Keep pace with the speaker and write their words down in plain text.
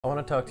I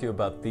want to talk to you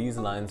about these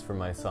lines from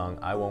my song,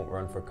 I Won't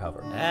Run for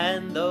Cover.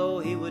 And though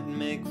he would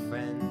make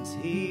friends,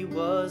 he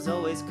was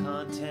always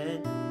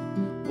content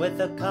with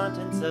the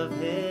contents of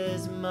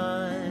his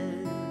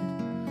mind.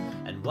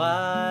 And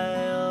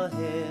while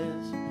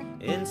his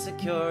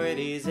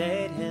insecurities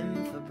ate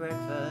him for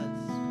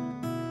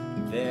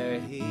breakfast, there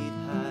he'd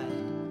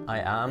hide. I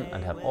am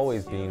and have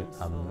always been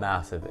a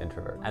massive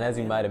introvert. And as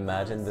you might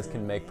imagine, this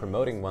can make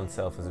promoting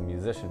oneself as a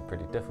musician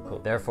pretty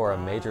difficult. Therefore, a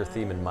major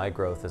theme in my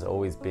growth has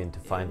always been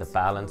to find the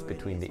balance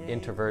between the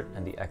introvert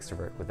and the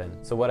extrovert within.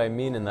 So what I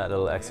mean in that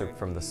little excerpt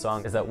from the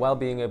song is that while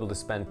being able to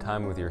spend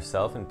time with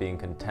yourself and being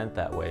content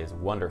that way is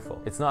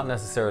wonderful, it's not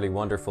necessarily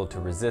wonderful to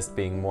resist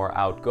being more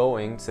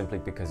outgoing simply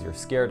because you're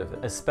scared of it,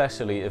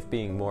 especially if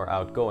being more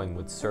outgoing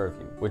would serve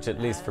you, which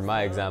at least for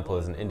my example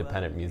as an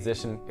independent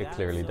musician, it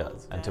clearly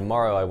does. And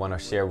tomorrow I want to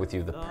share with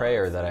you the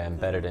prayer that I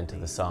embedded into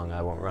the song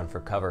I Won't Run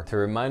for Cover to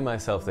remind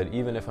myself that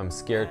even if I'm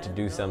scared to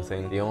do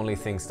something, the only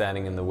thing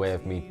standing in the way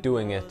of me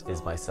doing it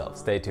is myself.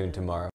 Stay tuned tomorrow.